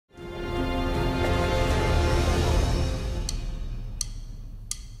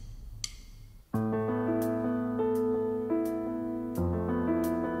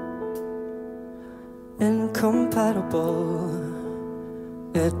compatible.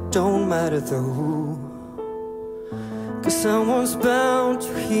 It don't matter though, 'cause someone's bound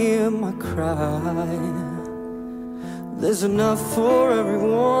to hear my cry. There's enough for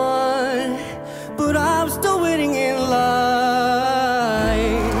everyone, but I'm still waiting in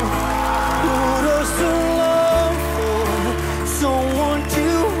line. Who doesn't long for someone to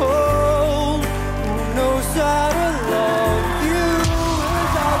hold? Who knows how to love you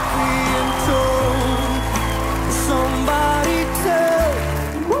without being told? Somebody tell.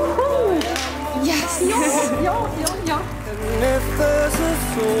 Yes! Ja. And if there's a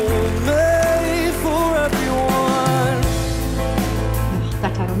soulmate for everyone. Der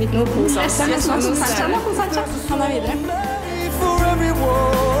klarer vi ikke noe kos. Han er videre. For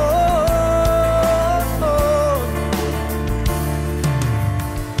everyone.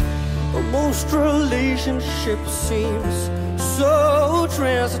 Most relationships seems so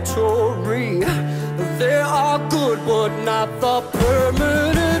transitory. They are good, but not the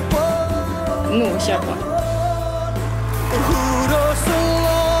permanent one. Nå kjør på. Who doesn't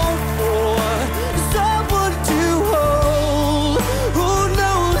long for someone to hold? Who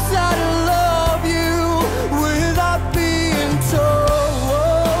knows how to love you without being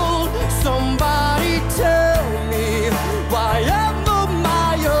told? Somebody tell me why I'm on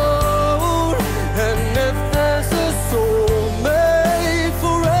my own. And if there's a soulmate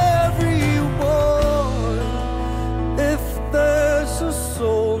for everyone, if there's a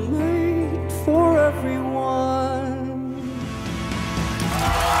soulmate for everyone.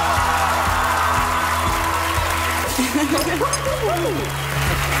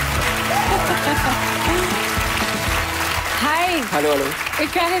 Hei! Hallo, hallo.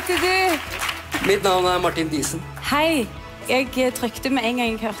 Hva heter du? Mitt navn er Martin Diesen. Hei! Jeg trykte med en gang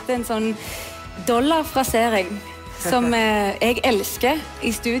jeg hørte en sånn dollarfrasering som jeg elsker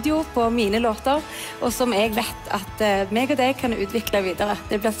i studio på mine låter, og som jeg vet at meg og deg kan utvikle videre.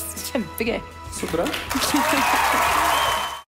 Det blir kjempegøy. Så bra.